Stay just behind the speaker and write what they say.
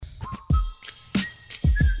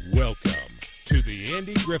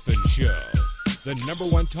Andy Griffin Show, the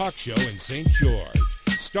 #1 talk show in St. George,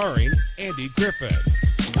 starring Andy Griffin.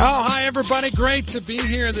 Oh, hi, everybody. Great to be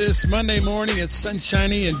here this Monday morning. It's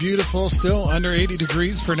sunshiny and beautiful, still under 80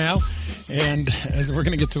 degrees for now. And as we're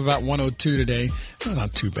going to get to about 102 today. It's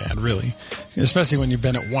not too bad, really, especially when you've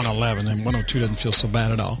been at 111, and 102 doesn't feel so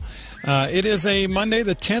bad at all. It is a Monday,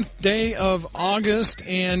 the 10th day of August,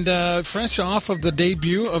 and fresh off of the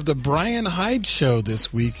debut of the Bryan Hyde show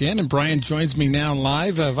this weekend. And Bryan joins me now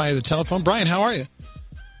live via the telephone. Bryan, how are you?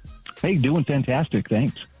 Hey, doing fantastic.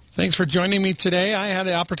 Thanks. Thanks for joining me today. I had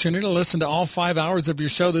the opportunity to listen to all 5 hours of your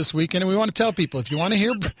show this weekend, and we want to tell people, if you want to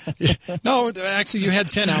hear... No, actually, you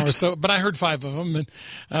had 10 hours, but I heard 5 of them.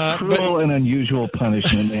 Cruel and unusual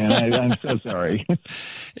punishment, man. I'm so sorry.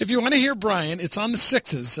 If you want to hear Bryan, it's on the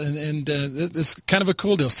 6s, and it's kind of a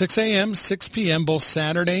cool deal. 6 a.m., 6 p.m., both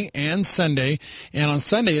Saturday and Sunday. And on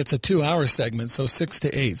Sunday, it's a 2-hour segment, so 6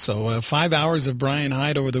 to 8. So 5 hours of Bryan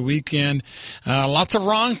Hyde over the weekend. Lots of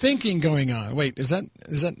wrong thinking going on. Wait, that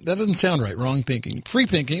doesn't sound right. Wrong thinking. Free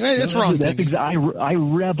thinking. Hey, that's wrong thinking. I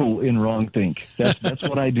revel in wrong think. That's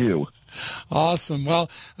what I do. Awesome. Well,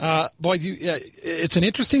 boy, it's an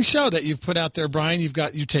interesting show that you've put out there, Bryan.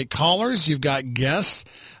 You take callers, you've got guests,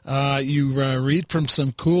 you read from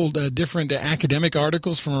some cool, different academic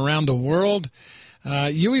articles from around the world.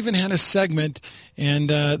 You even had a segment, and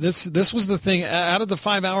this was the thing, out of the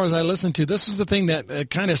 5 hours I listened to, this was the thing that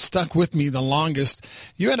kind of stuck with me the longest.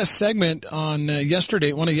 You had a segment on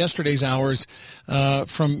yesterday, one of yesterday's hours,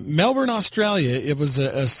 from Melbourne, Australia. It was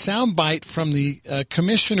a sound bite from the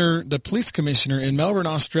police commissioner in Melbourne,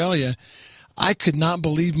 Australia. I could not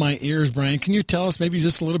believe my ears, Bryan. Can you tell us maybe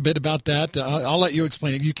just a little bit about that? I'll let you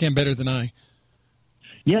explain it. You can better than I.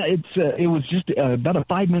 Yeah, it was just about a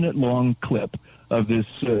 5-minute long clip of this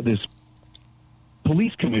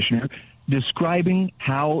police commissioner describing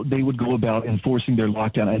how they would go about enforcing their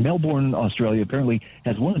lockdown. And Melbourne, Australia, apparently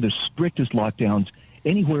has one of the strictest lockdowns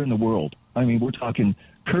anywhere in the world. I mean, we're talking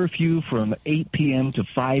curfew from 8 p.m. to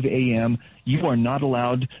 5 a.m. You are not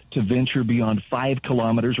allowed to venture beyond 5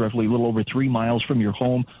 kilometers, roughly a little over 3 miles from your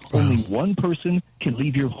home. Wow. Only one person can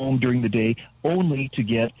leave your home during the day, only to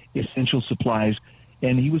get essential supplies.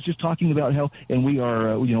 And he was just talking about how, and we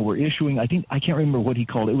are, we're issuing, I can't remember what he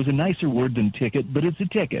called it. It was a nicer word than ticket, but it's a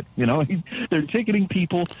ticket, They're ticketing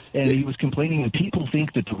people, and he was complaining, and people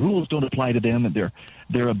think that the rules don't apply to them, and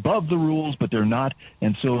they're above the rules, but they're not.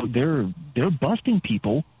 And so they're busting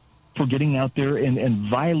people for getting out there and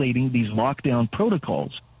violating these lockdown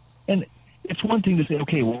protocols. And it's one thing to say,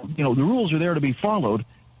 okay, well, the rules are there to be followed,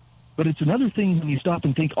 but it's another thing when you stop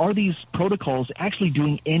and think, are these protocols actually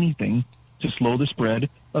doing anything to slow the spread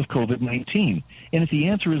of COVID-19? And if the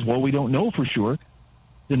answer is, well, we don't know for sure,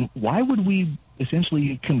 then why would we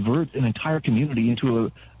essentially convert an entire community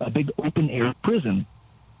into a big open-air prison?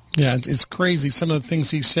 Yeah, it's crazy. Some of the things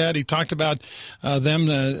he said. He talked about them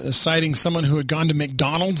citing someone who had gone to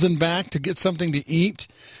McDonald's and back to get something to eat.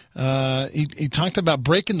 He talked about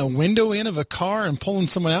breaking the window in of a car and pulling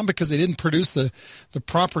someone out because they didn't produce the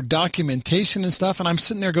proper documentation and stuff. And I'm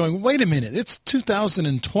sitting there going, wait a minute, it's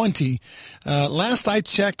 2020. Last I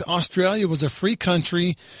checked, Australia was a free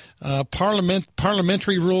country,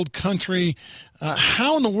 parliamentary ruled country.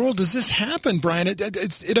 How in the world does this happen, Bryan?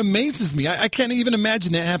 It amazes me. I can't even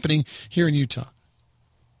imagine that happening here in Utah.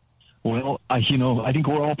 Well, I think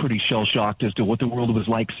we're all pretty shell-shocked as to what the world was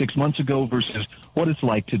like 6 months ago versus what it's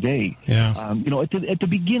like today. Yeah. At the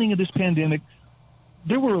beginning of this pandemic,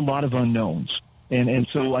 there were a lot of unknowns. And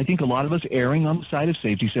so I think a lot of us erring on the side of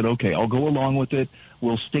safety said, okay, I'll go along with it.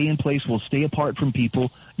 We'll stay in place. We'll stay apart from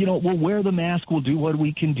people. We'll wear the mask. We'll do what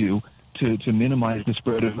we can do to minimize the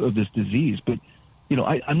spread of this disease. But,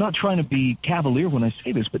 I'm not trying to be cavalier when I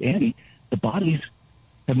say this, but Andy, the bodies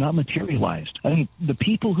have not materialized. I mean, the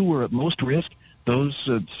people who are at most risk, those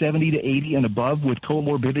 70 to 80 and above with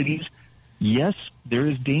comorbidities, yes, there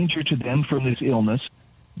is danger to them from this illness,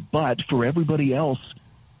 but for everybody else,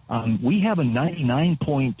 we have a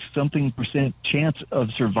 99-point-something% chance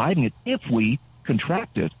of surviving it if we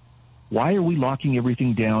contract it. Why are we locking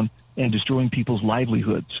everything down and destroying people's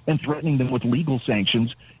livelihoods and threatening them with legal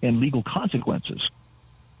sanctions and legal consequences?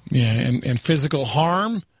 Yeah, and physical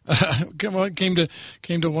harm. Came to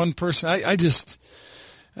one person. I'm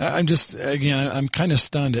kind of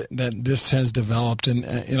stunned that this has developed. And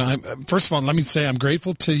first of all, let me say I'm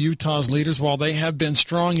grateful to Utah's leaders. While they have been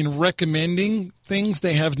strong in recommending things,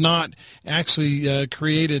 they have not actually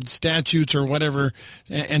created statutes or whatever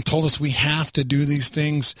and told us we have to do these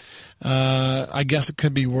things. I guess it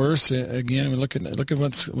could be worse. Again, look at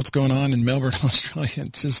what's going on in Melbourne, Australia.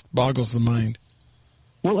 It just boggles the mind.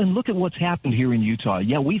 Well, and look at what's happened here in Utah.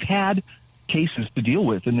 Yeah, we've had cases to deal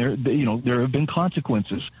with, and there have been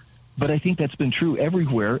consequences. But I think that's been true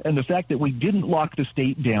everywhere, and the fact that we didn't lock the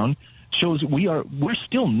state down shows we're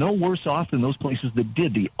still no worse off than those places that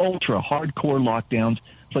did the ultra hardcore lockdowns.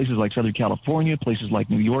 Places like Southern California, places like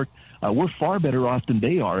New York, we're far better off than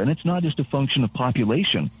they are, and it's not just a function of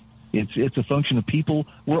population. It's a function of people.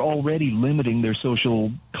 We're already limiting their social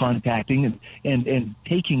contacting and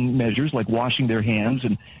taking measures like washing their hands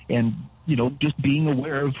and just being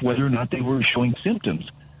aware of whether or not they were showing symptoms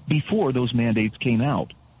before those mandates came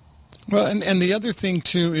out. Well, and the other thing,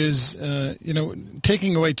 too, is,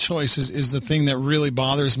 taking away choice is the thing that really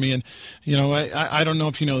bothers me. And, I don't know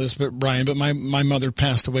if you know this, but Brian, but my mother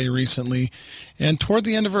passed away recently. And toward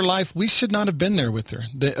the end of her life, we should not have been there with her.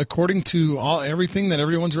 According to everything that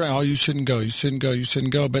everyone's right, you shouldn't go, you shouldn't go, you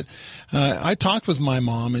shouldn't go. But I talked with my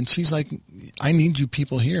mom, and she's like, I need you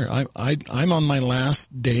people here. I'm on my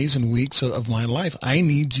last days and weeks of my life. I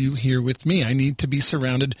need you here with me. I need to be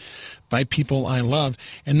surrounded by people I love,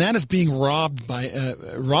 and that is being robbed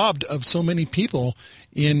of so many people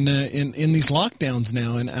in these lockdowns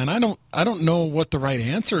now. And I don't know what the right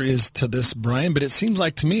answer is to this, Brian. But it seems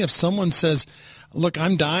like to me, if someone says, "Look,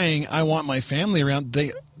 I'm dying. I want my family around,"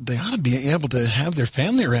 they ought to be able to have their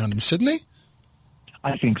family around them, shouldn't they?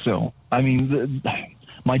 I think so. I mean,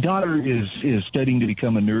 my daughter is studying to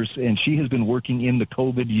become a nurse, and she has been working in the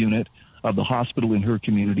COVID unit of the hospital in her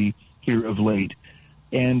community here of late.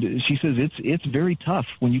 And she says it's very tough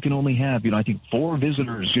when you can only have, I think 4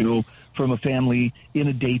 visitors, from a family in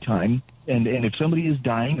a daytime. And if somebody is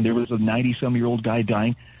dying, and there was a 90-some-year-old guy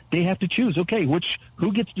dying, they have to choose, okay,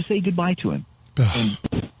 who gets to say goodbye to him? And,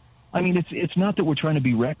 I mean, it's not that we're trying to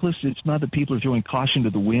be reckless. It's not that people are throwing caution to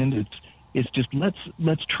the wind. It's just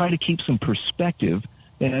let's try to keep some perspective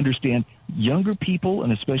and understand younger people,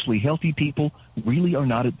 and especially healthy people, really are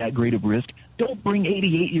not at that great of risk. Don't bring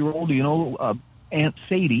 88-year-old, Aunt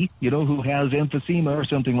Sadie, who has emphysema or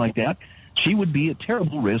something like that. She would be at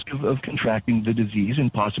terrible risk of contracting the disease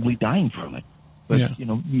and possibly dying from it. But,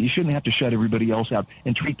 you shouldn't have to shut everybody else out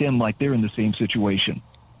and treat them like they're in the same situation.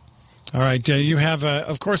 All right. You have,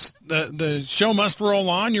 of course, the show must roll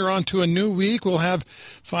on. You're on to a new week. We'll have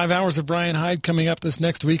 5 hours of Bryan Hyde coming up this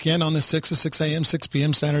next weekend on the 6 a.m., 6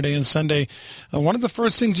 p.m., Saturday and Sunday. One of the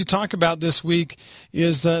first things you talk about this week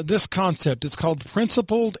is this concept. It's called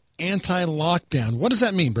principled anti-lockdown. What does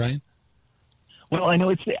that mean, Brian? Well, I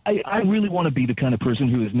know I really want to be the kind of person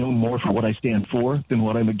who is known more for what I stand for than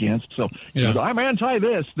what I'm against. So I'm anti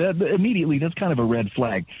this. That immediately, that's kind of a red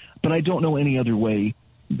flag. But I don't know any other way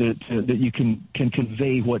that you can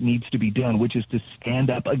convey what needs to be done, which is to stand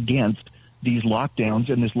up against these lockdowns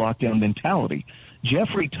and this lockdown mentality.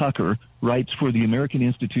 Jeffrey Tucker writes for the American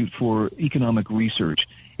Institute for Economic Research,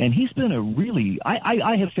 and he's been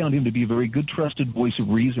I have found him to be a very good, trusted voice of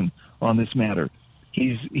reason on this matter.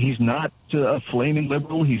 He's not a flaming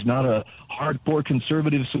liberal. He's not a hardcore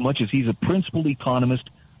conservative so much as he's a principled economist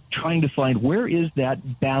trying to find where is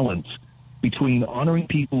that balance between honoring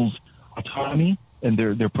people's autonomy and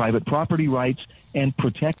their private property rights and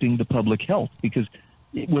protecting the public health. Because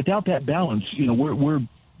without that balance, we're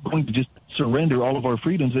going to just surrender all of our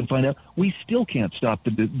freedoms and find out we still can't stop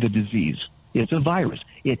the disease. It's a virus.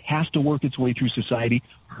 It has to work its way through society.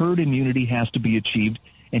 Herd immunity has to be achieved.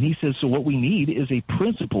 And he says, so what we need is a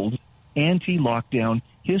principled anti-lockdown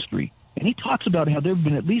history. And he talks about how there have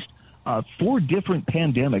been at least 4 different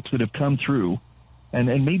pandemics that have come through. And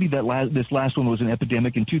maybe this last one was an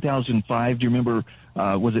epidemic in 2005. Do you remember,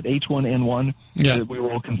 was it H1N1 that we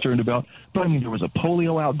were all concerned about? But, I mean, there was a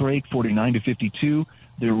polio outbreak, 49 to 52.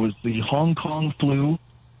 There was the Hong Kong flu,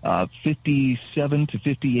 57 to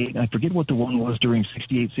 58. I forget what the one was during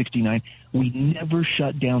 68, 69. We never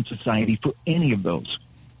shut down society for any of those.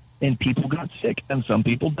 And people got sick, and some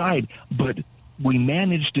people died. But we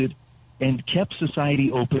managed it and kept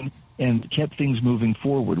society open and kept things moving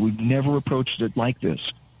forward. We've never approached it like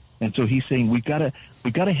this. And so he's saying we've got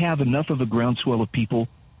to have enough of a groundswell of people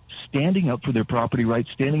standing up for their property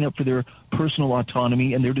rights, standing up for their personal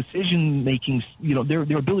autonomy and their decision-making, their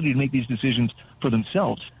ability to make these decisions for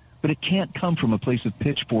themselves. But it can't come from a place of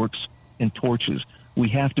pitchforks and torches. We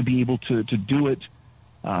have to be able to do it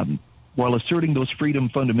while asserting those freedom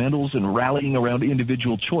fundamentals and rallying around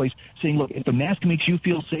individual choice, saying, look, if the mask makes you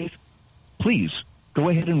feel safe, please go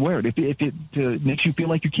ahead and wear it. If it makes you feel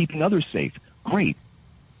like you're keeping others safe, great.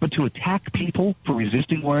 But to attack people for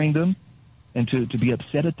resisting wearing them and to be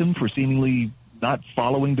upset at them for seemingly not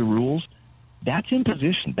following the rules, that's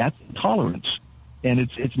imposition. That's intolerance. And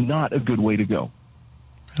it's not a good way to go.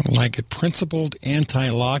 I like it. Principled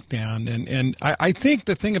anti-lockdown. And I think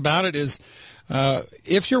the thing about it is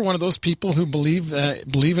if you're one of those people who believe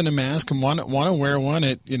in a mask and want to wear one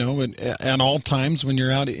at all times when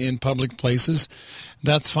you're out in public places,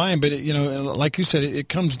 that's fine. But like you said, it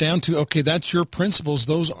comes down to, okay, that's your principles.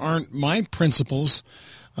 Those aren't my principles.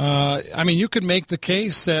 You could make the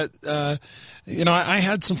case that, I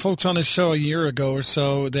had some folks on this show a year ago or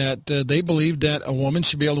so that they believed that a woman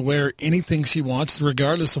should be able to wear anything she wants,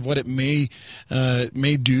 regardless of what it may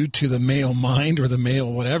do to the male mind or the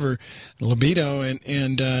male whatever libido.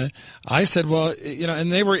 And I said, well,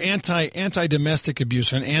 and they were anti-domestic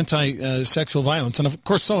abuse and anti-sexual violence, and of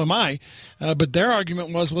course so am I. But their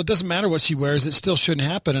argument was, well, it doesn't matter what she wears; it still shouldn't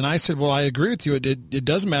happen. And I said, well, I agree with you. It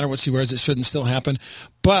doesn't matter what she wears; it shouldn't still happen.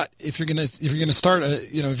 But if you're gonna start,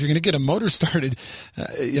 if you're gonna get a motor started,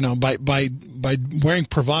 by wearing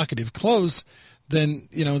provocative clothes, then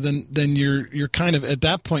you're kind of at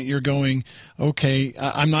that point you're going, okay,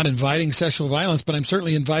 I'm not inviting sexual violence, but I'm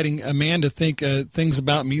certainly inviting a man to think things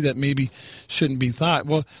about me that maybe shouldn't be thought.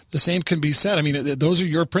 Well, the same can be said. I mean, those are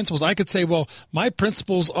your principles. I could say, well, my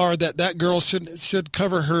principles are that girl should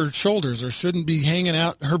cover her shoulders or shouldn't be hanging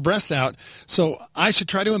out her breasts out. So I should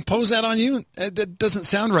try to impose that on you. That doesn't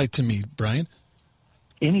sound right to me, Bryan.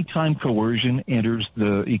 Anytime coercion enters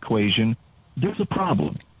the equation, there's a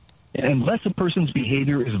problem. Unless a person's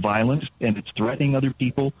behavior is violent and it's threatening other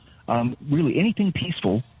people, really anything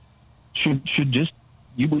peaceful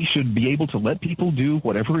we should be able to let people do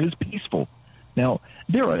whatever is peaceful. Now,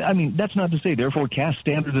 that's not to say, therefore, cast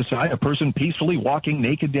standards aside, a person peacefully walking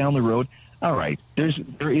naked down the road. All right,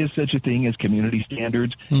 there is such a thing as community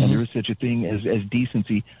standards, and there is such a thing as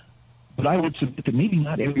decency. But I would submit that maybe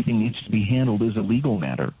not everything needs to be handled as a legal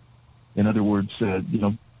matter. In other words,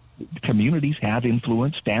 communities have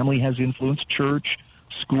influence, family has influence, church,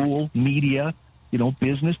 school, media,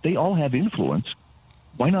 business, they all have influence.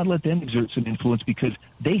 Why not let them exert some influence? Because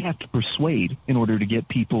they have to persuade in order to get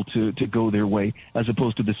people to go their way, as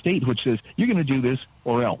opposed to the state, which says, you're going to do this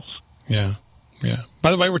or else. Yeah. Yeah. By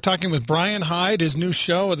the way, we're talking with Bryan Hyde. His new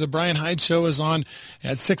show, The Bryan Hyde Show, is on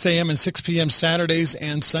at 6 a.m. and 6 p.m. Saturdays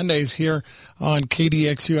and Sundays here on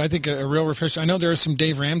KDXU. I think a real refresher. I know there are some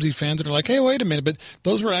Dave Ramsey fans that are like, hey, wait a minute, but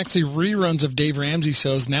those were actually reruns of Dave Ramsey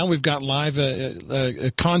shows. Now we've got live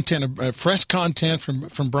content, fresh content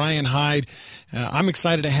from Bryan Hyde. I'm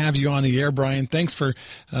excited to have you on the air, Bryan. Thanks for,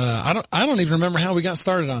 I don't even remember how we got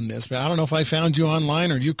started on this, but I don't know if I found you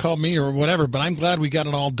online or you called me or whatever, but I'm glad we got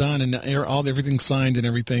it all done and everything signed and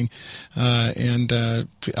everything. I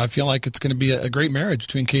feel like it's going to be a great marriage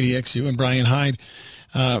between KDXU and Bryan Hyde.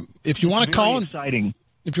 If you want to call exciting.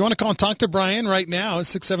 If you want to call and talk to Bryan right now,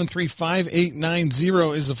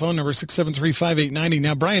 673-5890 is the phone number, 673-5890.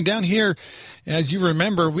 Now, Bryan, down here, as you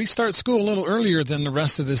remember, we start school a little earlier than the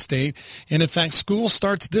rest of the state. And in fact, school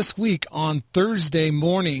starts this week on Thursday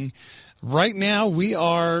morning. Right now, we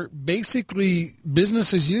are basically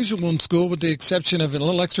business as usual in school, with the exception of a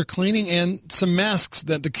little extra cleaning and some masks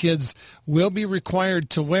that the kids will be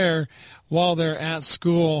required to wear while they're at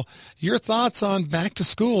school. Your thoughts on back to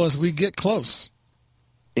school as we get close?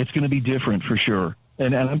 It's going to be different for sure.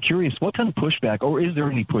 And I'm curious, what kind of pushback, or is there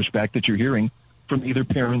any pushback that you're hearing from either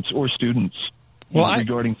parents or students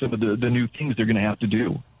regarding some of the new things they're going to have to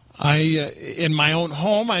do? In my own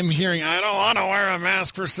home, I'm hearing, I don't want to wear a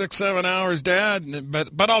mask for 6-7 hours, Dad,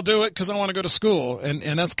 but I'll do it because I want to go to school. And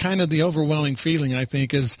that's kind of the overwhelming feeling, I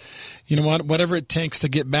think, is, whatever it takes to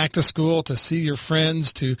get back to school, to see your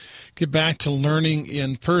friends, to get back to learning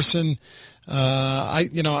in person. I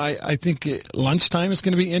think lunchtime is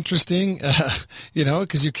going to be interesting,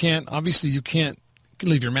 because you can't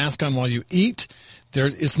leave your mask on while you eat.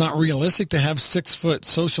 It's not realistic to have 6-foot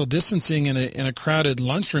social distancing in a crowded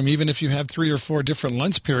lunchroom, even if you have 3 or 4 different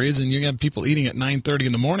lunch periods and you have people eating at 9:30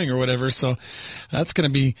 in the morning or whatever. So that's going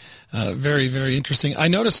to be very, very interesting. I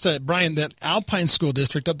noticed, Bryan, that Alpine School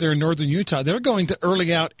District up there in northern Utah, they're going to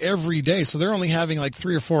early out every day. So they're only having like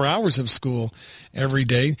 3 or 4 hours of school every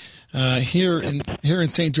day. Here in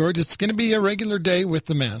St. George, it's going to be a regular day with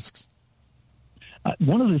the masks.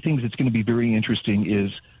 One of the things that's going to be very interesting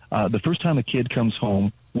is the first time a kid comes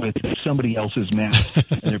home with somebody else's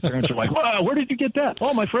mask, and their parents are like, wow, where did you get that?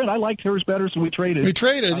 Oh, my friend, I liked hers better, so we traded.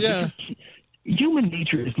 Yeah. Human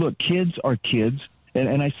nature is, look, kids are kids,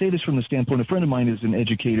 and I say this from the standpoint, a friend of mine is an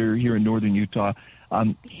educator here in northern Utah.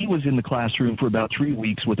 He was in the classroom for about 3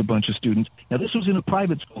 weeks with a bunch of students. Now, this was in a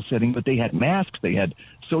private school setting, but they had masks, they had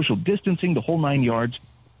social distancing, the whole 9 yards,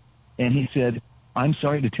 and he said, I'm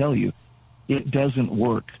sorry to tell you, it doesn't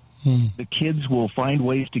work. The kids will find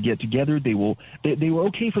ways to get together. They were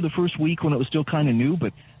okay for the first week when it was still kind of new,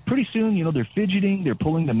 but pretty soon, they're fidgeting, they're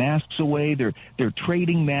pulling the masks away, they're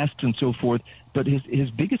trading masks and so forth. But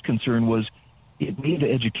his biggest concern was, it made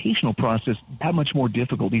the educational process that much more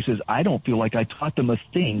difficult. He says, I don't feel like I taught them a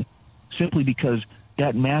thing simply because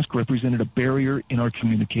that mask represented a barrier in our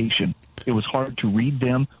communication. It was hard to read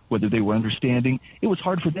them, whether they were understanding. It was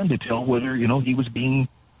hard for them to tell whether, he was being,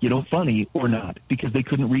 funny or not, because they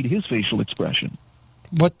couldn't read his facial expression.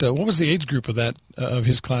 What was the age group of of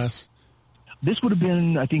his class? This would have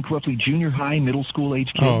been, I think, roughly junior high, middle school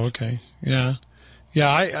age kids. Oh, okay. Yeah.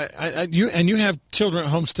 Yeah, you have children at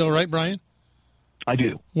home still, right, Bryan? I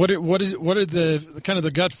do. What are the kind of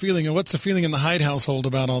the gut feeling, and what's the feeling in the Hyde household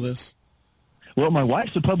about all this? Well, my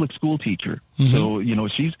wife's a public school teacher, so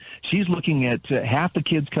she's looking at half the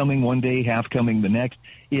kids coming one day, half coming the next.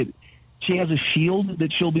 She has a shield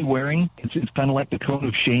that she'll be wearing. It's kind of like the cone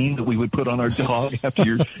of shame that we would put on our dog after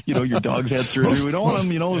your dog's had surgery. We don't want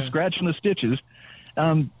them, scratching the stitches.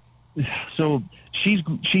 So she's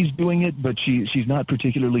doing it, but she's not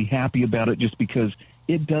particularly happy about it, just because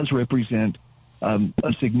it does represent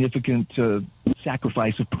a significant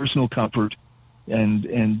sacrifice of personal comfort,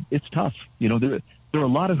 and it's tough. There are a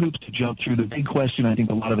lot of hoops to jump through. The big question I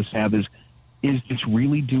think a lot of us have is this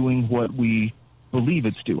really doing what we believe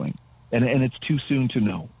it's doing? And it's too soon to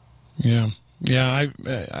know. Yeah. Yeah,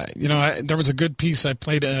 there was a good piece. I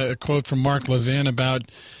played a quote from Mark Levin about,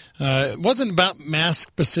 it wasn't about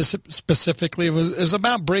masks specifically. It was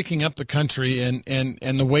about breaking up the country and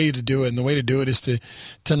the way to do it. And the way to do it is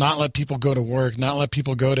to not let people go to work, not let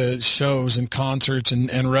people go to shows and concerts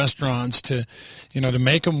and restaurants, to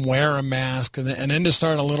make them wear a mask, and then to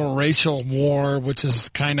start a little racial war, which is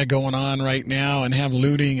kind of going on right now, and have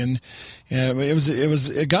looting. And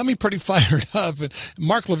it got me pretty fired up. And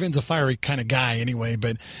Mark Levin's a fiery kind of guy anyway,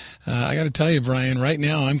 but I got to tell you, Bryan, right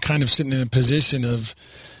now I'm kind of sitting in a position of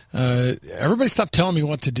everybody stop telling me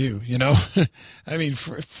what to do. I mean,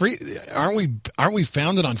 free, aren't we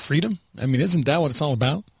founded on freedom? I mean, isn't that what it's all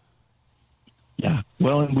about? Yeah.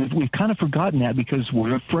 Well, and we've kind of forgotten that because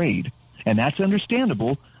we're afraid, and that's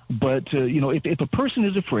understandable. But if a person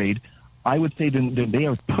is afraid, I would say then they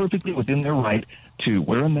are perfectly within their right to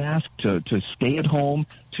wear a mask, to stay at home,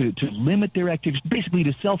 to limit their activities, basically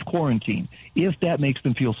to self-quarantine, if that makes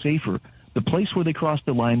them feel safer. The place where they cross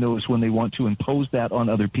the line, though, is when they want to impose that on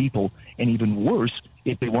other people, and even worse,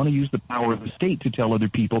 if they want to use the power of the state to tell other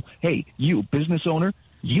people, hey, you, business owner,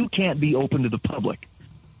 you can't be open to the public.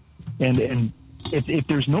 And if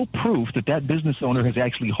there's no proof that business owner has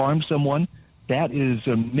actually harmed someone, that is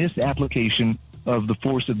a misapplication of the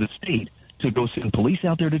force of the state to go send police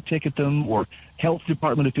out there to ticket them, or health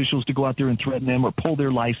department officials to go out there and threaten them, or pull their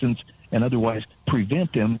license and otherwise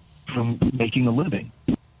prevent them from making a living.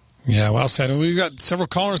 Yeah, well said. We've got several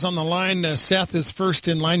callers on the line. Seth is first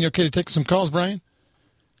in line. You okay to take some calls, Bryan?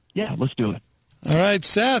 Yeah, let's do it. All right,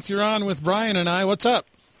 Seth, you're on with Bryan and I. What's up?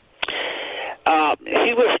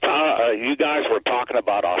 You guys were talking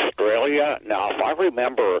about Australia. Now, if I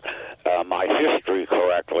remember my history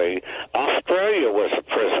correctly, Australia was a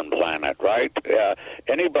prison planet, right?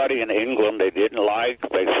 Anybody in England they didn't like,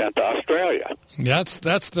 they sent to Australia.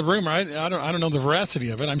 That's the rumor. I don't know the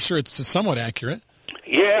veracity of it. I'm sure it's somewhat accurate.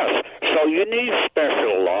 Yes. So you need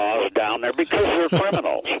special laws down there because they're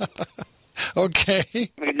criminals.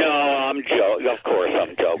 Okay. No, I'm joking. Of course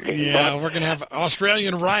I'm joking. Yeah, we're going to have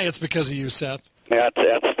Australian riots because of you, Seth.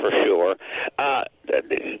 That's for sure.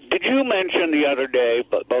 Did you mention the other day,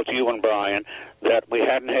 both you and Bryan, that we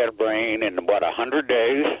hadn't had rain in, 100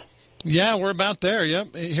 days? Yeah, we're about there,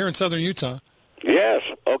 yep, here in southern Utah. Yes,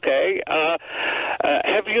 okay.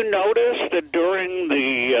 Have you noticed that during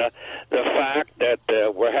the fact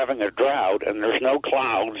that we're having a drought and there's no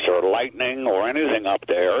clouds or lightning or anything up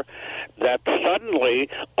there, that suddenly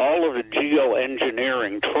all of the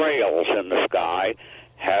geoengineering trails in the sky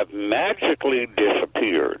have magically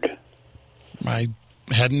disappeared? I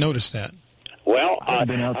hadn't noticed that. Well, I've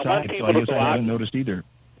been outside, so I guess I haven't noticed either.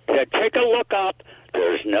 Take a look up.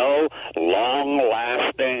 There's no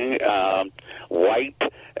long-lasting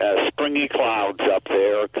white, springy clouds up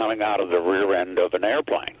there coming out of the rear end of an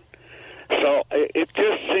airplane. So it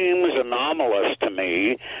just seems anomalous to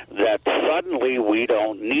me that suddenly we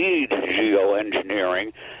don't need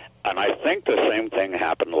geoengineering, and I think the same thing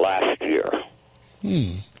happened last year.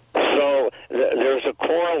 So there's a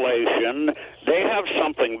correlation. They have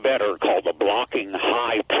something better called the blocking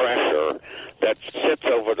high pressure that sits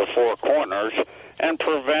over the four corners and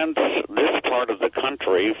prevents this part of the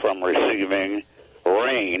country from receiving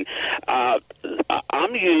rain.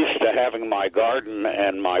 I'm used to having my garden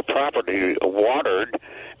and my property watered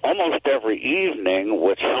almost every evening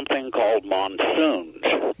with something called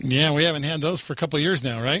monsoons. Yeah, we haven't had those for a couple of years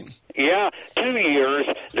now, right? Yeah, 2 years,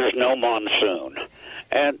 there's no monsoon.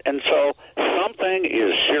 And so something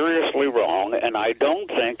is seriously wrong, and I don't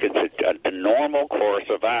think it's a normal course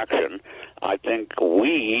of action. I think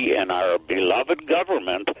we and our beloved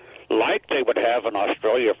government, like they would have in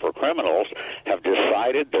Australia for criminals, have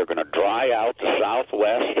decided they're going to dry out the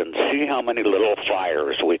Southwest and see how many little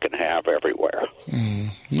fires we can have everywhere.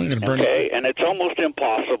 Okay, and it's almost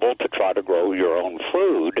impossible to try to grow your own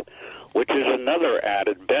food, which is another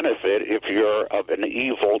added benefit if you're of an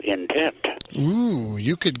evil intent. Ooh,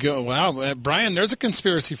 you could go, wow. Brian, there's a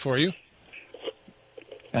conspiracy for you.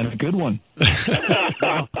 And a good one.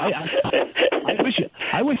 I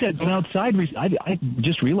wish I'd been outside. I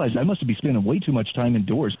just realized I must be spending way too much time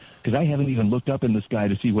indoors because I haven't even looked up in the sky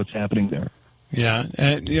to see what's happening there. Yeah,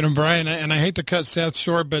 Brian, and I hate to cut Seth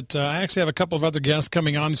short, but I actually have a couple of other guests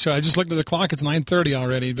coming on the show. I just looked at the clock; it's 9:30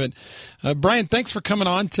 already. But Brian, thanks for coming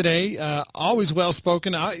on today. Always well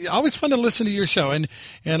spoken. Always fun to listen to your show. And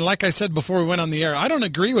like I said before we went on the air, I don't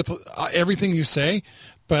agree with everything you say,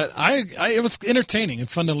 but it was entertaining and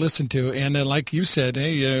fun to listen to. And like you said,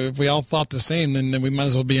 hey, if we all thought the same, then we might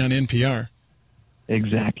as well be on NPR.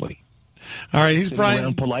 Exactly. All right, he's Brian.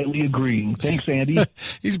 Around politely agreeing. Thanks, Andy.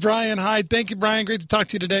 He's Bryan Hyde. Thank you, Brian. Great to talk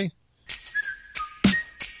to you today.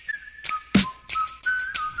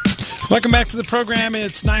 Welcome back to the program.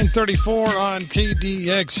 It's 9:34 on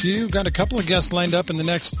KDXU. Got a couple of guests lined up in the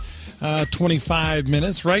next 25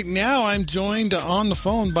 minutes. Right now, I'm joined on the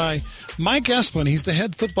phone by Mike Esplin. He's the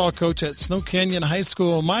head football coach at Snow Canyon High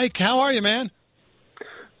School. Mike, how are you, man?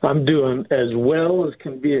 I'm doing as well as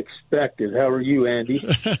can be expected. How are you, Andy?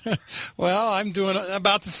 Well, I'm doing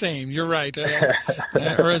about the same. You're right.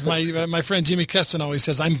 Or as my friend Jimmy Keston always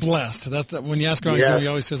says, I'm blessed. When you ask him how he's doing, he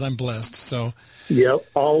always says, I'm blessed. So, yep,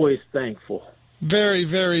 always thankful. Very,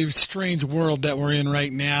 very strange world that we're in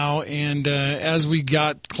right now. And as we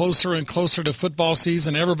got closer and closer to football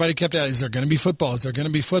season, everybody kept asking, is there going to be football? Is there going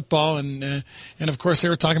to be football? And of course, they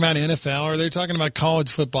were talking about NFL or they were talking about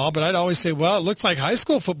college football. But I'd always say, well, it looks like high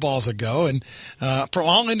school football's a go. And for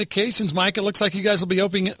all indications, Mike, it looks like you guys will be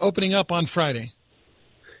opening up on Friday.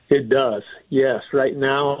 It does, yes. Right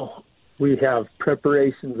now, we have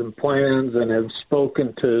preparations and plans and have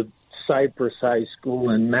spoken to Cypress High School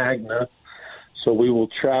in Magna. So we will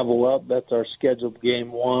travel up. That's our scheduled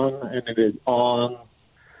game one, and it is on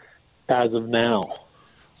as of now.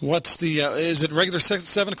 What's the is it regular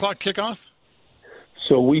 7 o'clock kickoff?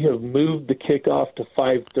 So we have moved the kickoff to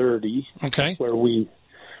 5:30. Okay. Where we're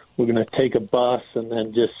going to take a bus and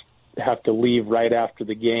then just have to leave right after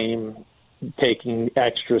the game, taking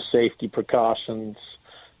extra safety precautions,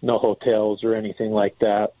 no hotels or anything like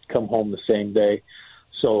that. Come home the same day.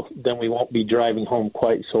 So then we won't be driving home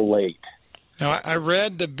quite so late. Now, I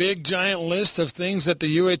read the big, giant list of things that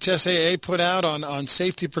the UHSAA put out on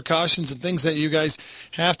safety precautions and things that you guys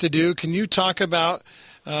have to do. Can you talk about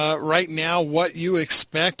right now what you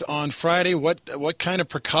expect on Friday? What kind of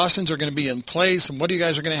precautions are going to be in place, and what you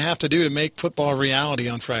guys are going to have to do to make football a reality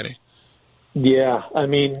on Friday? Yeah, I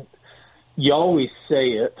mean, you always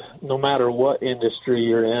say it, no matter what industry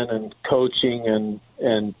you're in, and coaching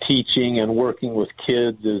and teaching and working with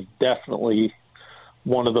kids is definitely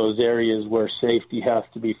one of those areas where safety has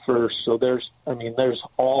to be first. So there's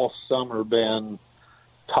all summer been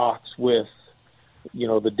talks with,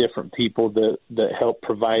 the different people that help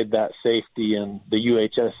provide that safety, and the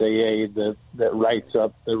UHSAA that writes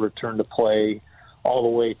up the return to play all the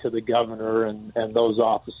way to the governor and those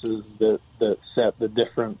offices that set the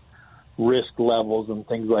different risk levels and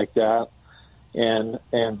things like that. And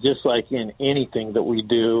just like in anything that we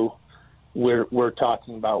do, we're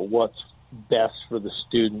talking about what's best for the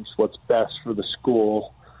students, what's best for the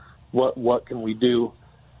school, what can we do.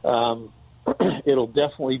 It'll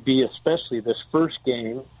definitely be, especially this first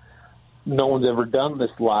game, no one's ever done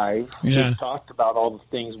this live. Yeah. We've talked about all the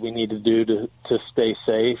things we need to do to stay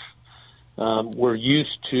safe. We're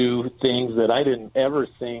used to things that I didn't ever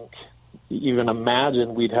think, even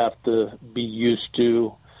imagine we'd have to be used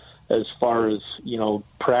to as far as,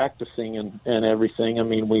 practicing and everything. I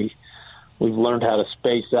mean, we've learned how to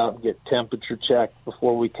space out and get temperature checked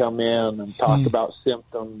before we come in and talk about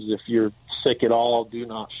symptoms. If you're sick at all, do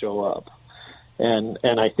not show up. And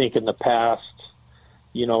I think in the past,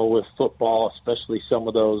 with football, especially some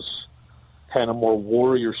of those kind of more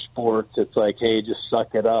warrior sports, it's like, hey, just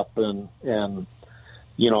suck it up and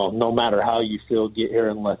no matter how you feel, get here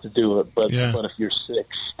and let's do it. But if you're sick,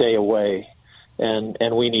 stay away.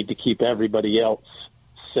 And we need to keep everybody else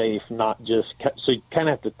safe, not just – so you kind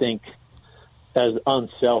of have to think as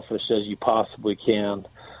unselfish as you possibly can.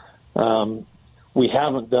 We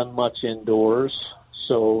haven't done much indoors,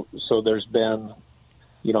 so there's been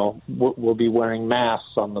we'll be wearing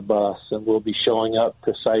masks on the bus, and we'll be showing up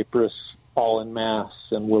to Cypress all in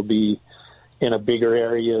masks, and we'll be in a bigger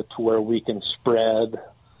area to where we can spread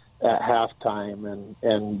at halftime,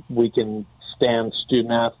 and we can stand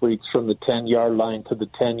student athletes from the 10-yard line to the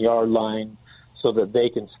 10-yard line so that they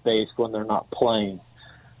can space when they're not playing.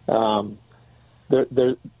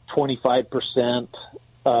 There's 25%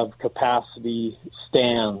 of capacity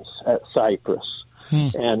stands at Cypress.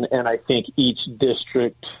 And I think each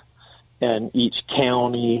district and each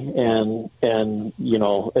county and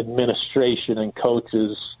administration and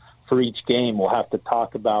coaches for each game will have to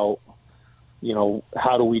talk about,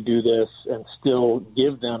 how do we do this and still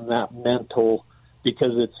give them that mental,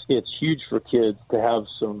 because it's huge for kids to have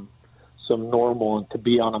some normal and to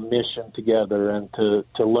be on a mission together and to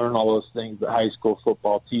learn all those things that high school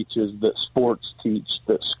football teaches, that sports teach,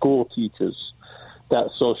 that school teaches, that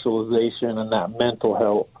socialization and that mental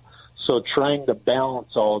health. So trying to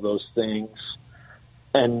balance all those things,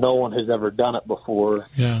 and no one has ever done it before.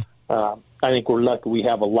 Yeah. I think we're lucky we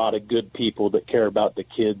have a lot of good people that care about the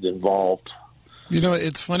kids involved.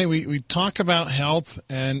 It's funny, we talk about health,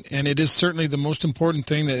 and it is certainly the most important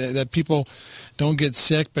thing that people don't get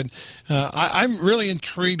sick, but I'm really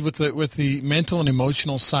intrigued with the mental and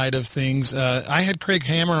emotional side of things. I had Craig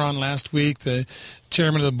Hammer on last week, the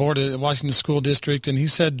chairman of the board of the Washington School District, and he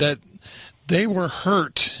said that they were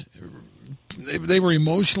hurt. They were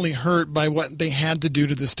emotionally hurt by what they had to do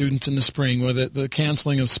to the students in the spring with the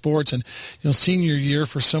canceling of sports, and senior year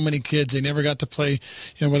for so many kids, they never got to play,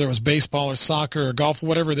 whether it was baseball or soccer or golf,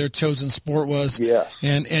 whatever their chosen sport was. Yeah.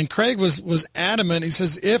 And Craig was adamant. He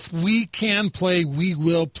says, if we can play, we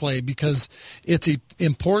will play, because it's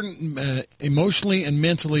important emotionally and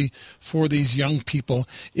mentally for these young people.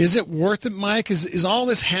 Is it worth it, Mike? Is all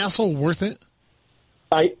this hassle worth it?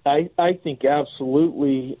 I think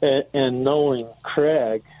absolutely, and knowing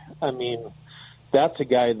Craig, that's a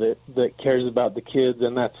guy that cares about the kids,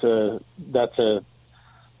 and that's a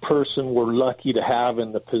person we're lucky to have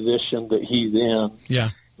in the position that he's in. Yeah,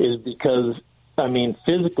 is because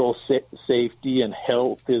physical safety and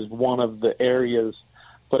health is one of the areas,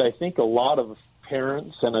 but I think a lot of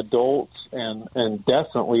parents and adults and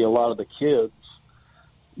definitely a lot of the kids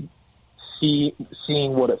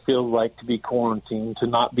seeing what it feels like to be quarantined, to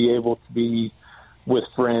not be able to be with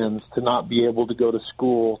friends, to not be able to go to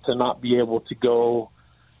school, to not be able to go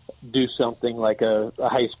do something like a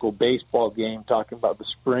high school baseball game, talking about the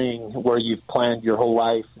spring where you've planned your whole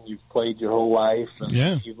life and you've played your whole life and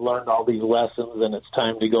you've learned all these lessons, and it's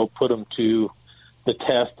time to go put them to the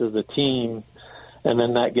test as a team, and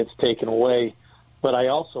then that gets taken away. But I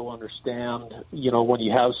also understand, when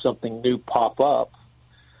you have something new pop up,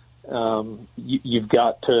 you've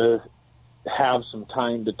got to have some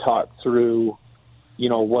time to talk through,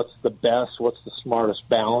 what's the best, what's the smartest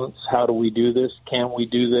balance, how do we do this, can we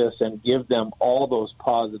do this, and give them all those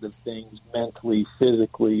positive things mentally,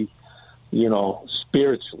 physically,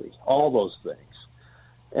 spiritually, all those things,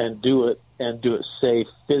 and do it safe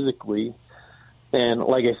physically. And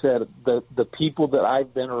like I said, the people that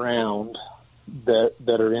I've been around that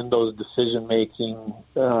are in those decision-making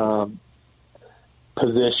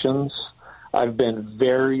positions, I've been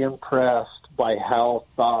very impressed by how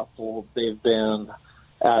thoughtful they've been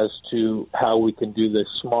as to how we can do this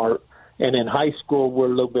smart. And in high school, we're a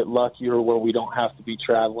little bit luckier where we don't have to be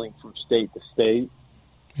traveling from state to state.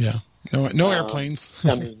 Yeah, no airplanes.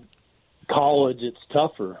 College, it's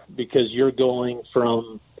tougher because you're going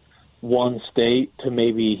from one state to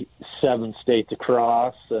maybe 7 states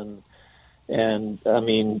across, and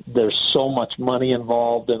there's so much money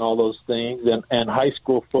involved in all those things. And high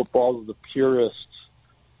school football is the purest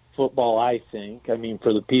football, I think.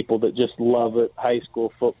 For the people that just love it, high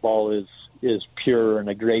school football is pure and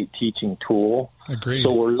a great teaching tool. Agreed.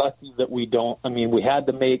 So we're lucky that we don't. We had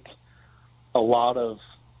to make a lot of,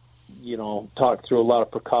 talk through a lot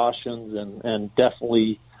of precautions, and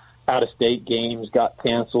definitely out-of-state games got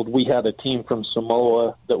canceled. We had a team from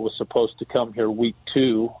Samoa that was supposed to come here week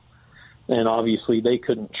 2, and obviously they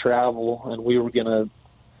couldn't travel, and we were going to,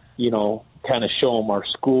 kind of show them our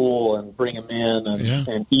school and bring them in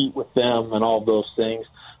and eat with them and all those things.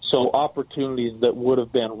 So opportunities that would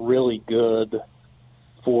have been really good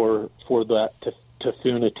for that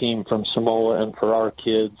Tafuna team from Samoa and for our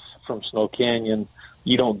kids from Snow Canyon,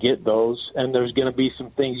 you don't get those. And there's going to be some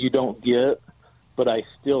things you don't get, but I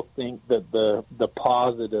still think that the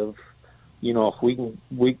positive, if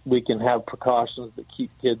we can have precautions that keep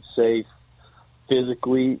kids safe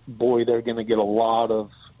physically, boy, they're going to get a lot of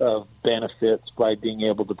benefits by being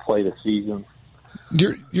able to play the season.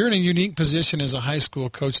 You're in a unique position as a high school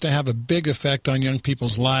coach to have a big effect on young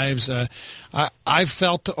people's lives. I've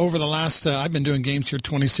felt over the last I've been doing games here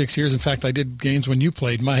 26 years. In fact, I did games when you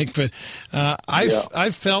played, Mike. But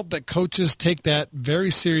I've felt that coaches take that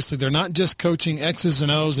very seriously. They're not just coaching X's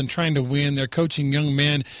and O's and trying to win. They're coaching young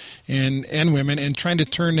men and women and trying to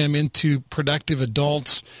turn them into productive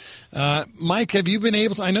adults. Mike, have you been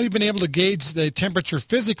able to, I know you've been able to gauge the temperature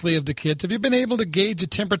physically of the kids. Have you been able to gauge the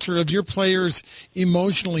temperature of your players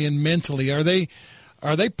emotionally and mentally? Are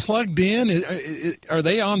they plugged in? Are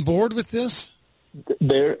they on board with this?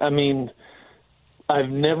 I've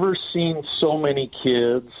never seen so many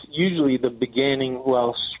kids. Usually the beginning,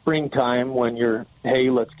 springtime, when you're, hey,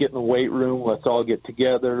 let's get in the weight room, let's all get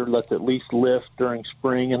together, let's at least lift during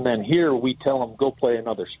spring. And then here we tell them, go play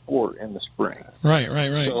another sport in the spring. Right.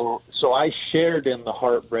 So I shared in the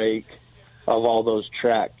heartbreak of all those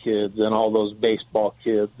track kids and all those baseball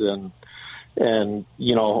kids and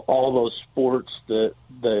all those sports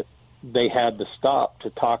that they had to stop to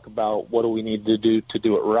talk about what do we need to do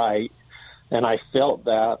it right. And I felt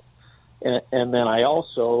that. And then I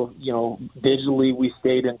also, digitally we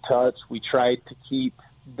stayed in touch. We tried to keep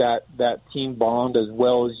that team bond as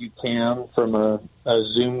well as you can from a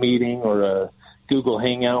Zoom meeting or a Google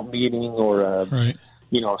Hangout meeting or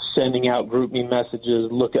sending out group me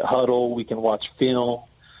messages, look at huddle, we can watch film.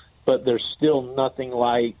 But there's still nothing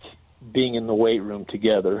like being in the weight room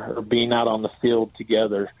together or being out on the field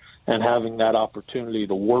together and having that opportunity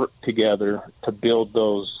to work together to build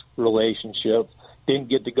those relationships. Didn't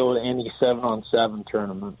get to go to any 7-on-7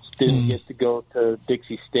 tournaments. Didn't get to go to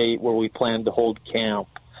Dixie State where we planned to hold camp.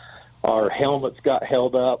 Our helmets got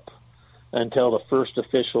held up until the first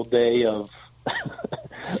official day of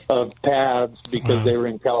pads because they were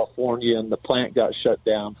in California and the plant got shut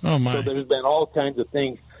down. Oh my. So there's been all kinds of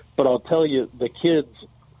things. But I'll tell you, the kids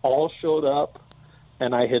all showed up,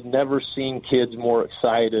 and I had never seen kids more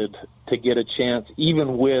excited to get a chance,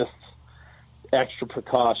 even with extra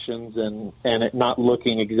precautions and it not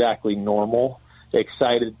looking exactly normal,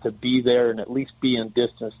 excited to be there and at least be in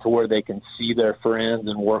distance to where they can see their friends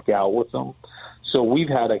and work out with them. So we've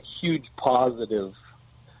had a huge positive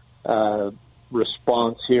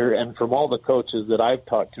response here. And from all the coaches that I've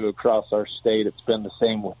talked to across our state, it's been the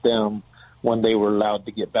same with them when they were allowed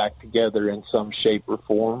to get back together in some shape or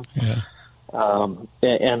form. Yeah.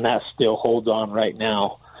 And that still holds on right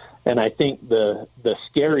now. And I think the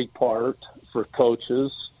scary part for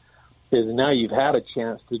coaches is now you've had a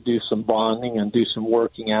chance to do some bonding and do some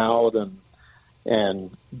working out,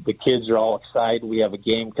 and the kids are all excited. We have a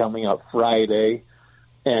game coming up Friday,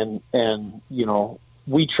 and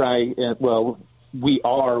we try.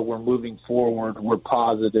 We're moving forward. We're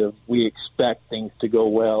positive. We expect things to go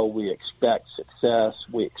well. We expect success.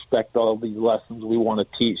 We expect all these lessons we want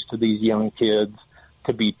to teach to these young kids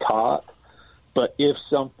to be taught. But if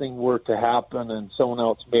something were to happen and someone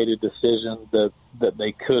else made a decision that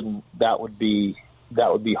they couldn't, that would be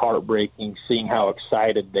heartbreaking. Seeing how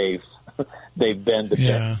excited they've been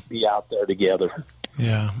to be out there together.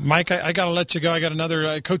 Yeah. Mike, I got to let you go. I got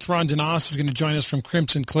another Coach Ron Denos is going to join us from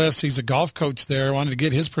Crimson Cliffs. He's a golf coach there. I wanted to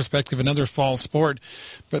get his perspective, another fall sport.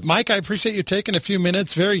 But, Mike, I appreciate you taking a few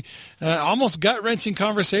minutes. Very almost gut-wrenching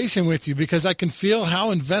conversation with you because I can feel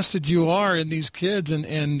how invested you are in these kids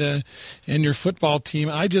and your football team.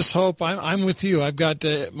 I just hope I'm with you. I've got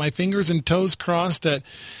my fingers and toes crossed that,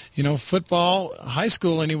 football, high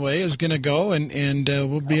school anyway, is going to go and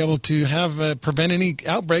we'll be able to have prevent any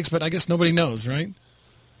outbreaks, but I guess nobody knows, right?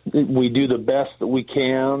 We do the best that we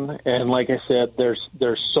can, and like I said, there's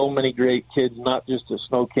so many great kids, not just at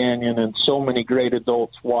Snow Canyon, and so many great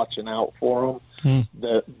adults watching out for them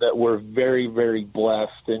that we're very, very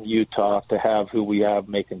blessed in Utah to have who we have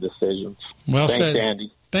making decisions. Well Thanks, said,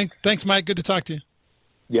 Andy. Thanks, Mike. Good to talk to you.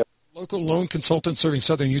 Yep. Local loan consultant serving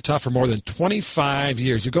Southern Utah for more than 25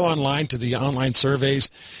 years. You go online to the online surveys,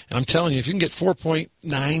 and I'm telling you, if you can get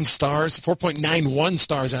 4.9 stars, 4.91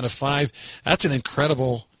 stars out of 5, that's an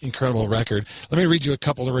incredible record. Let me read you a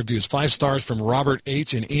couple of reviews. 5 stars from Robert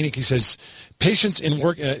H. in Enoch. He says, patience in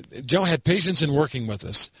work. Joe had patience in working with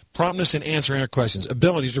us, promptness in answering our questions,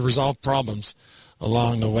 ability to resolve problems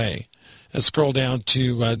along the way. Let's scroll down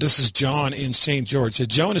to, this is John in St. George. Said,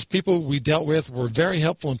 Joe and his people we dealt with were very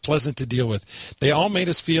helpful and pleasant to deal with. They all made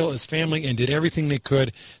us feel as family and did everything they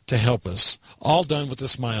could to help us. All done with a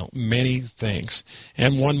smile. Many thanks.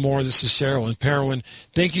 And one more, this is Cheryl in Parowan.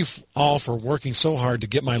 Thank you all for working so hard to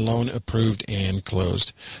get my loan approved and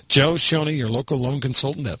closed. Joe Shoney, your local loan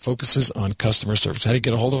consultant that focuses on customer service. How do you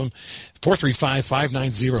get a hold of him?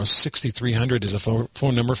 435-590-6300 is a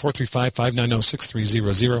phone number,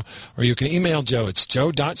 435-590-6300. Or you can email Joe. It's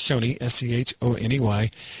joe.shoney,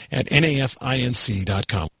 SCHONEY, at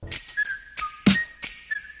nafinc.com.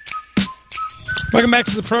 Welcome back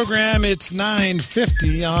to the program. It's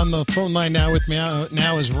 9:50 on the phone line now. With me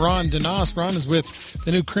now is Ron Denos. Ron is with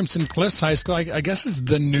the new Crimson Cliffs High School. I guess it's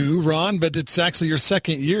the new Ron, but it's actually your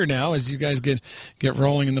second year now as you guys get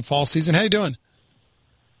rolling in the fall season. How you doing?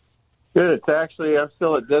 Good. It's actually, I'm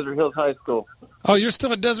still at Desert Hills High School. Oh, you're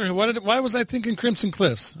still at Desert Hills. Why was I thinking Crimson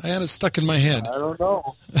Cliffs? I had it stuck in my head. I don't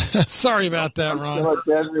know. Sorry about that, Ron. I'm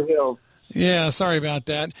still at Desert Hills. Yeah, sorry about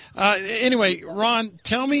that. Anyway, Ron,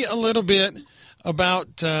 tell me a little bit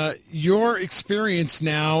about your experience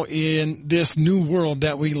now in this new world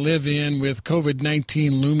that we live in with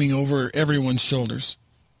COVID-19 looming over everyone's shoulders.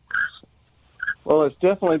 Well, it's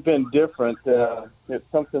definitely been different. It's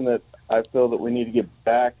something that I feel that we need to get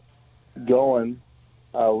back going.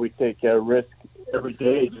 We take a risk every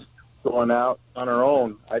day just going out on our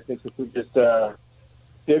own. I think if we just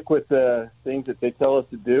stick with the things that they tell us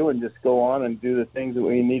to do and just go on and do the things that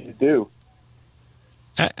we need to do.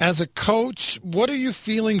 As a coach, what are you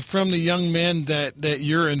feeling from the young men that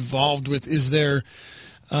you're involved with? Is there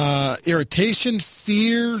irritation,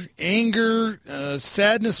 fear, anger,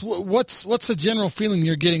 sadness? What's the general feeling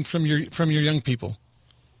you're getting from your young people?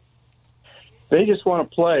 They just want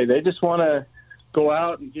to play. They just want to go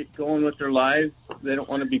out and get going with their lives. They don't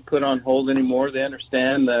want to be put on hold anymore. They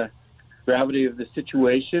understand the gravity of the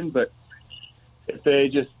situation, but if they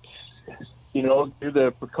just do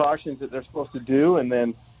the precautions that they're supposed to do and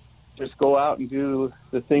then just go out and do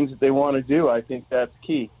the things that they want to do, I think that's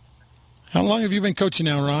key. How long have you been coaching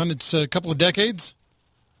now, Ron? It's a couple of decades?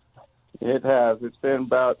 It has. It's been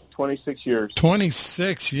about 26 years.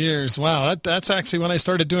 26 years. Wow. That's actually when I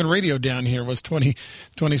started doing radio down here was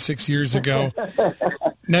 26 years ago.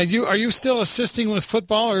 Now, are you still assisting with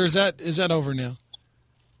football, or is that over now?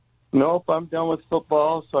 Nope, I'm done with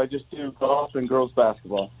football, so I just do golf and girls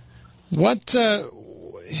basketball. What,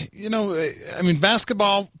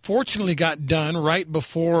 basketball fortunately got done right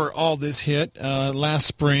before all this hit last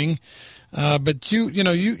spring. But you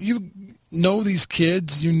know these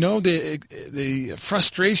kids, you know the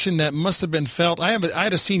frustration that must have been felt. I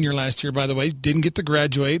had a senior last year, by the way, didn't get to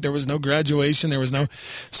graduate. There was no graduation. There was no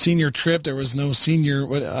senior trip. There was no senior,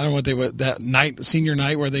 senior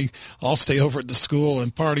night where they all stay over at the school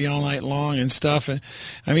and party all night long and stuff. And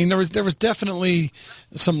I mean, there was definitely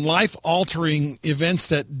some life altering events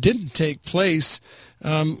that didn't take place.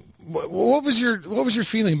 What was your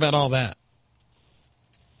feeling about all that?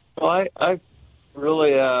 Well, I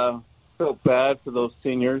really feel bad for those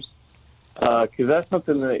seniors because that's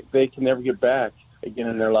something that they can never get back again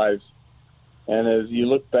in their lives. And as you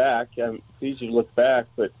look back, it's easy to look back,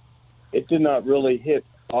 but it did not really hit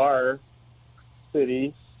our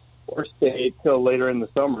city or state till later in the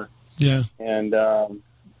summer. Yeah. And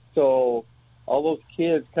so all those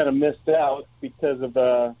kids kind of missed out because of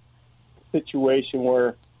a situation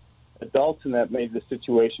where adults in that made the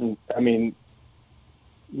situation,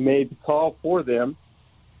 made the call for them.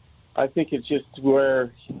 I think it's just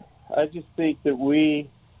where I just think that we,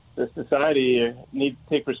 the society, need to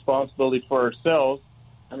take responsibility for ourselves,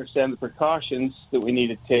 understand the precautions that we need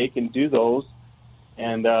to take and do those,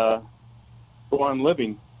 and go on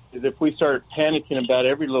living. Because if we start panicking about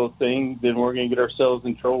every little thing, then we're going to get ourselves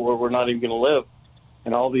in trouble where we're not even going to live.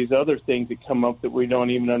 And all these other things that come up that we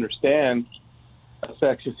don't even understand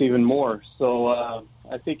affects us even more. So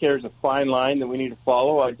I think there's a fine line that we need to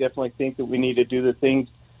follow. I definitely think that we need to do the things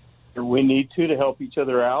that we need to help each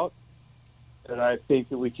other out. And I think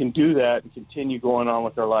that we can do that and continue going on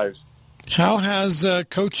with our lives. How has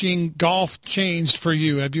coaching golf changed for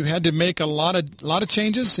you? Have you had to make a lot of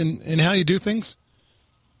changes in how you do things?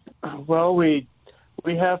 Well, we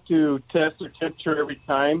have to test the temperature every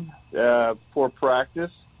time for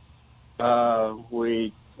practice.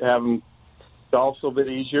 We have them golf's a little bit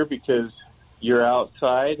easier because you're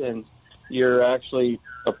outside and you're actually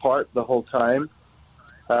apart the whole time.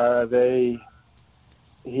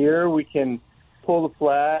 Here we can pull the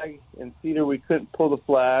flag, and Cedar we couldn't pull the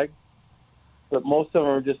flag, but most of them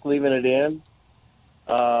are just leaving it in.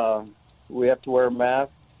 We have to wear a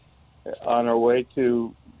mask on our way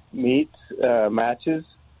to matches,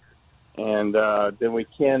 and then we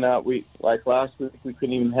cannot. Like last week, we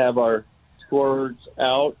couldn't even have our scorers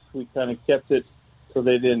out. We kind of kept it so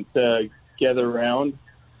they didn't gather around,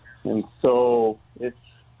 and so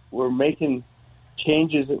we're making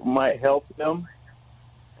changes that might help them.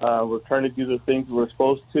 We're trying to do the things we're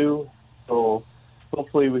supposed to, so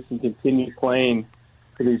hopefully we can continue playing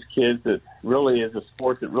for these kids that really is a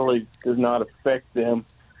sport that really does not affect them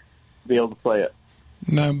to be able to play it.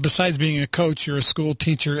 Now, besides being a coach, you're a school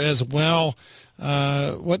teacher as well.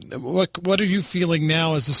 What are you feeling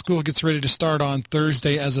now as the school gets ready to start on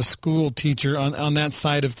Thursday as a school teacher on that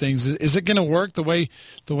side of things? Is it going to work the way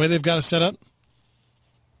they've got it set up?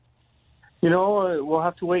 We'll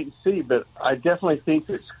have to wait and see, but I definitely think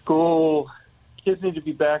that kids need to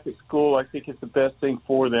be back at school. I think it's the best thing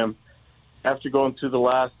for them. After going through the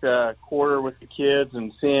last quarter with the kids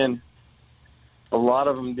and seeing a lot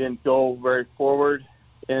of them didn't go very forward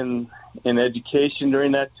in education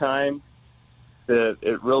during that time, that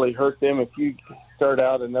it really hurt them. If you start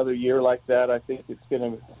out another year like that, I think it's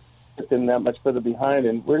going to put them that much further behind,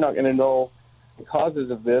 and we're not going to know the causes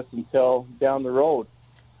of this until down the road.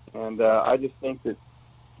 And I just think that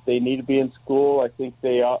they need to be in school. I think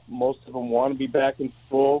most of them want to be back in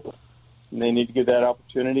school, and they need to get that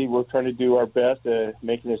opportunity. We're trying to do our best at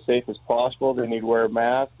making it as safe as possible. They need to wear a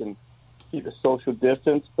mask and keep a social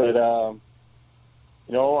distance. But,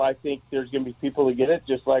 I think there's going to be people who get it,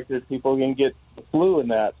 just like there's people who can get the flu in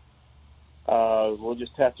that. We'll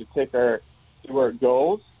just have to see where it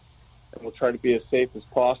goes, and we'll try to be as safe as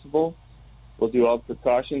possible. We'll do all the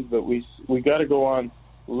precautions, but we got to go on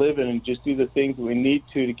living and just do the things we need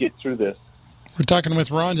to get through this. We're talking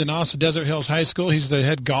with Ron Denos of Desert Hills High School. He's the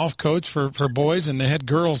head golf coach for boys and the head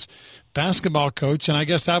girls basketball coach. And I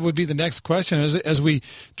guess that would be the next question as we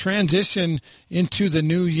transition into the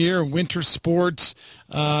new year, winter sports.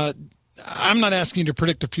 I'm not asking you to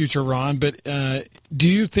predict the future, Ron, but do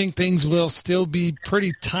you think things will still be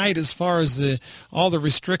pretty tight as far as all the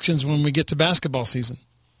restrictions when we get to basketball season?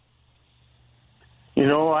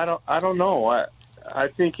 I don't know. I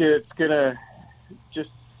think it's going to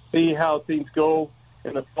just see how things go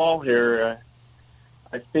in the fall here.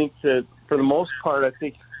 I think that for the most part, I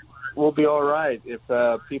think we'll be all right if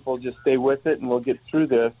people just stay with it, and we'll get through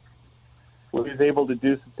this. We was able to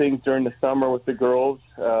do some things during the summer with the girls,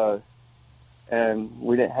 and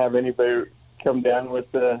we didn't have anybody come down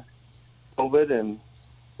with the COVID, and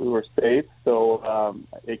we were safe. So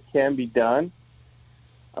it can be done.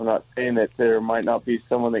 I'm not saying that there might not be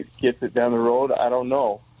someone that gets it down the road. I don't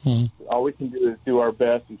know. Mm-hmm. All we can do is do our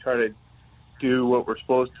best and try to do what we're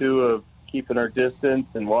supposed to of keeping our distance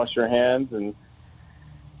and wash our hands. And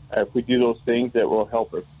if we do those things, that will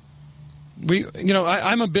help us.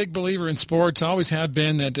 I'm a big believer in sports. I always have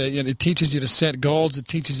been that it teaches you to set goals. It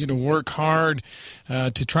teaches you to work hard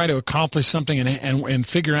to try to accomplish something and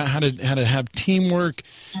figure out how to have teamwork.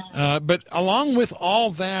 But along with all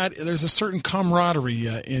that, there's a certain camaraderie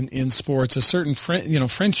in sports. A certain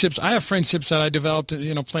friendships. I have friendships that I developed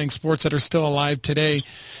playing sports that are still alive today.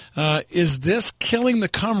 Is this killing the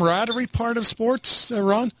camaraderie part of sports,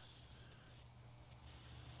 Ron?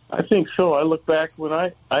 I think so. I look back when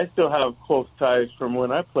I still have close ties from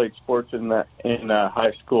when I played sports in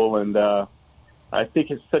high school, and I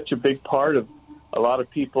think it's such a big part of a lot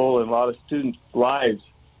of people and a lot of students' lives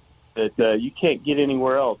that you can't get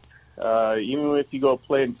anywhere else. Even if you go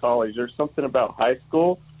play in college, there's something about high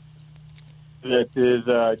school that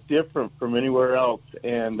is different from anywhere else,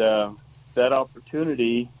 and that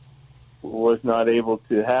opportunity was not able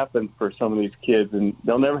to happen for some of these kids, and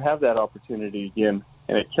they'll never have that opportunity again.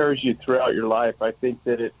 And it carries you throughout your life. I think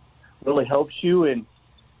that it really helps you in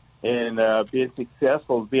being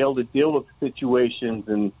successful, be able to deal with situations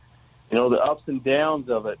and, the ups and downs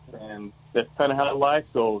of it. And that's kind of how life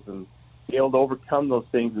goes, and be able to overcome those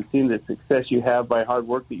things and see the success you have by hard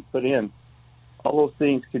work that you put in. All those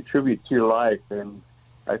things contribute to your life, and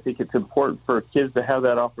I think it's important for kids to have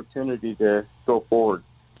that opportunity to go forward.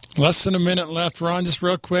 Less than a minute left, Ron. Just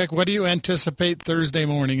real quick, what do you anticipate Thursday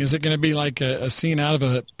morning? Is it going to be like a scene out of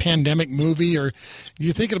a pandemic movie, or do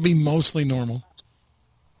you think it'll be mostly normal?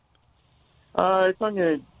 It's not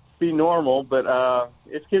going to be normal, but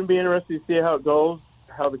it's going to be interesting to see how it goes,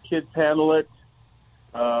 how the kids handle it.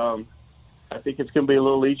 I think it's going to be a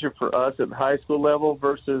little easier for us at the high school level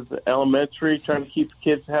versus elementary, trying to keep the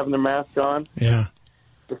kids having their mask on. Yeah.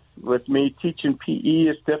 With me teaching PE,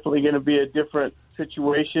 it's definitely going to be a different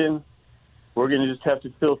situation. We're going to just have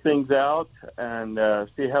to fill things out and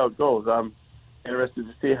see how it goes. I'm interested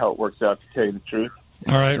to see how it works out, to tell you the truth.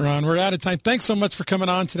 All right, Ron, we're out of time. Thanks so much for coming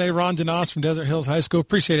on today. Ron Denos from Desert Hills High School.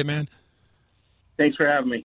 Appreciate it, man. Thanks for having me.